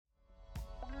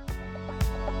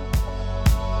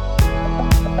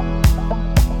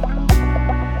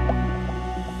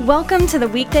Welcome to the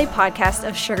Weekday podcast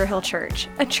of Sugar Hill Church,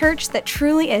 a church that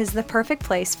truly is the perfect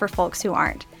place for folks who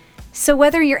aren't. So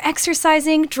whether you're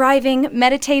exercising, driving,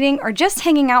 meditating, or just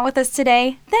hanging out with us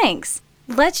today, thanks.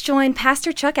 Let's join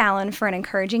Pastor Chuck Allen for an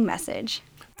encouraging message.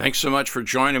 Thanks so much for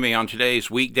joining me on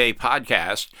today's Weekday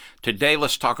podcast. Today,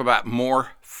 let's talk about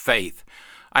more faith.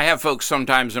 I have folks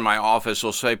sometimes in my office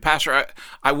will say, Pastor,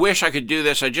 I wish I could do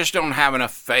this. I just don't have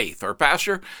enough faith. Or,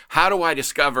 Pastor, how do I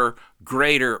discover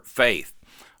greater faith?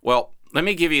 Well, let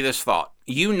me give you this thought.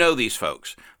 You know these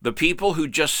folks, the people who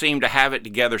just seem to have it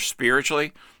together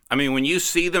spiritually. I mean, when you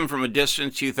see them from a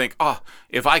distance, you think, oh,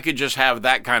 if I could just have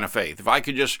that kind of faith, if I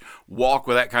could just walk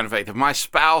with that kind of faith, if my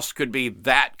spouse could be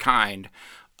that kind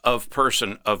of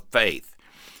person of faith.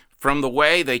 From the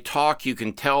way they talk, you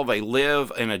can tell they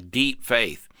live in a deep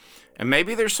faith. And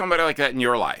maybe there's somebody like that in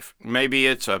your life. Maybe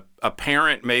it's a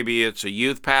parent, maybe it's a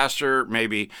youth pastor,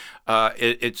 maybe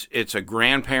it's a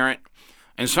grandparent.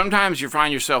 And sometimes you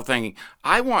find yourself thinking,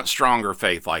 I want stronger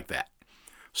faith like that.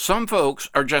 Some folks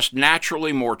are just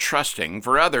naturally more trusting.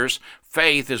 For others,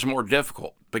 faith is more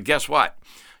difficult. But guess what?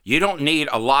 You don't need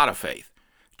a lot of faith.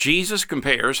 Jesus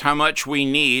compares how much we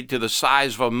need to the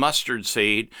size of a mustard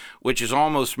seed, which is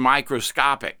almost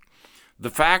microscopic. The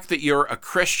fact that you're a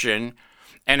Christian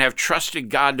and have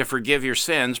trusted God to forgive your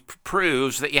sins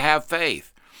proves that you have faith.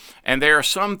 And there are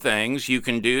some things you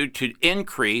can do to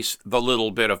increase the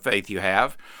little bit of faith you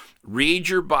have. Read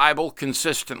your Bible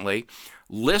consistently.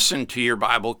 Listen to your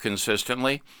Bible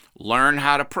consistently. Learn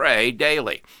how to pray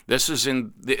daily. This is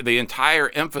in the entire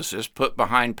emphasis put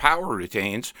behind power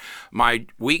routines, my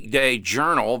weekday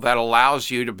journal that allows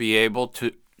you to be able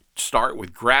to start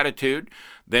with gratitude,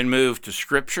 then move to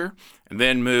Scripture, and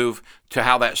then move to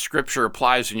how that Scripture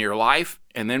applies in your life,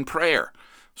 and then prayer.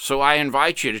 So I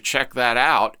invite you to check that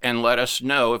out and let us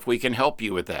know if we can help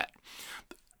you with that.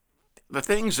 The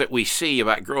things that we see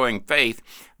about growing faith,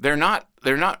 they're not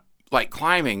like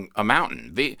climbing a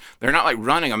mountain. They're not like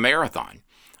running a marathon.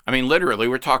 I mean, literally,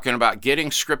 we're talking about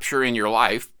getting Scripture in your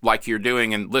life, like you're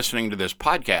doing and listening to this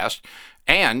podcast,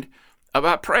 and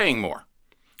about praying more.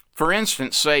 For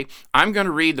instance, say, I'm going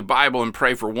to read the Bible and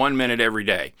pray for 1 minute every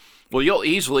day. Well, you'll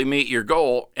easily meet your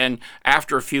goal, and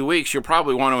after a few weeks, you'll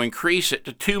probably want to increase it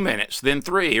to 2 minutes, then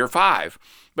 3 or 5.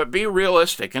 But be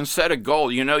realistic and set a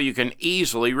goal you know you can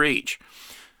easily reach.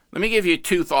 Let me give you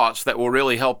 2 thoughts that will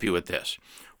really help you with this.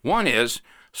 One is,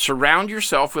 surround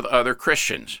yourself with other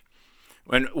Christians.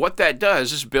 And what that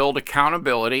does is build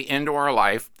accountability into our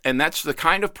life, and that's the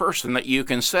kind of person that you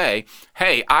can say,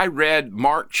 hey, I read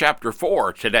Mark chapter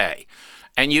 4 today,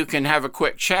 and you can have a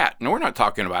quick chat. And we're not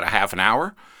talking about a half an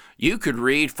hour. You could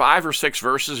read 5 or 6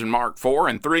 verses in Mark 4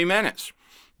 in 3 minutes.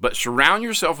 But surround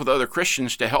yourself with other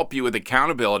Christians to help you with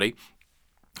accountability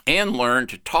and learn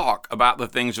to talk about the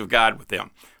things of God with them.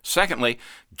 Secondly,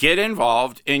 get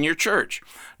involved in your church.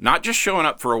 Not just showing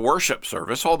up for a worship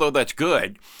service, although that's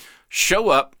good. Show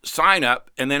up, sign up,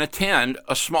 and then attend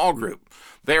a small group.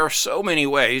 There are so many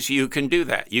ways you can do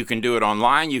that. You can do it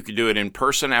online. You can do it in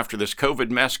person after this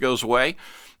COVID mess goes away.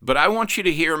 But I want you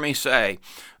to hear me say,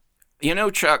 you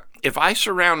know, Chuck, if I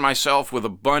surround myself with a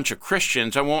bunch of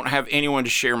Christians, I won't have anyone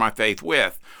to share my faith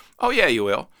with. Oh, yeah, you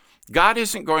will. God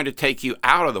isn't going to take you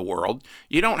out of the world.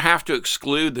 You don't have to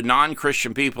exclude the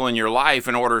non-Christian people in your life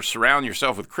in order to surround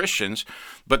yourself with Christians.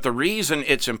 But the reason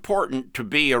it's important to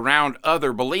be around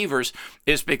other believers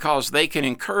is because they can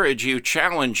encourage you,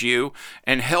 challenge you,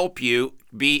 and help you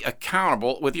be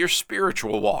accountable with your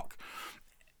spiritual walk.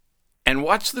 And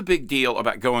what's the big deal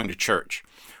about going to church?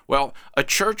 Well, a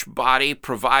church body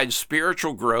provides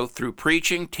spiritual growth through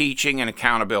preaching, teaching, and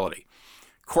accountability.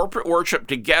 Corporate worship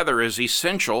together is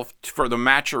essential for the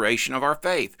maturation of our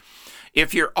faith.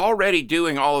 If you're already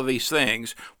doing all of these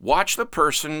things, watch the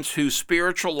person whose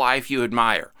spiritual life you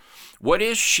admire. What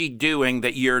is she doing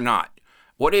that you're not?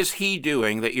 What is he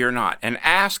doing that you're not? And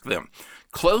ask them.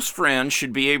 Close friends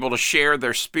should be able to share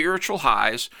their spiritual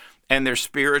highs and their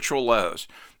spiritual lows.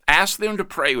 Ask them to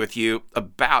pray with you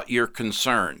about your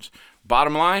concerns.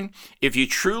 Bottom line, if you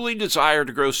truly desire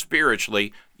to grow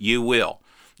spiritually, you will.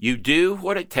 You do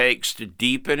what it takes to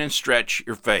deepen and stretch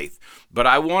your faith. But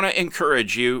I want to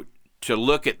encourage you to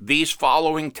look at these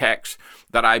following texts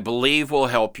that I believe will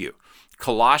help you.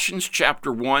 Colossians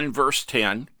chapter 1, verse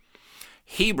 10,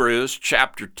 Hebrews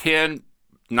chapter 10,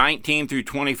 19 through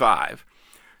 25,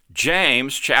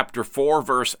 James chapter 4,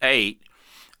 verse 8,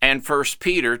 and 1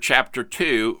 Peter chapter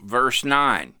 2, verse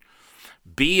 9.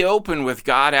 Be open with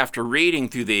God after reading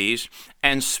through these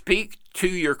and speak to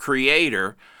your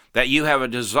Creator that you have a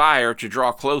desire to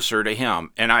draw closer to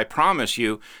Him. And I promise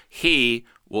you, He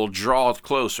will draw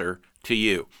closer to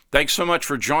you. Thanks so much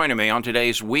for joining me on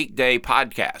today's Weekday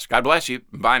podcast. God bless you.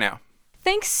 Bye now.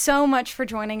 Thanks so much for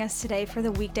joining us today for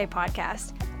the Weekday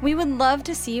podcast. We would love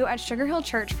to see you at Sugar Hill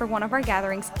Church for one of our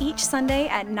gatherings each Sunday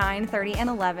at 9:30 and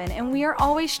 11, and we are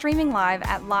always streaming live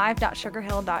at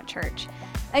live.sugarhill.church.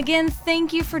 Again,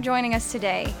 thank you for joining us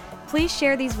today. Please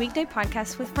share these Weekday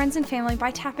podcasts with friends and family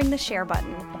by tapping the share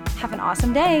button. Have an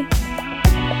awesome day.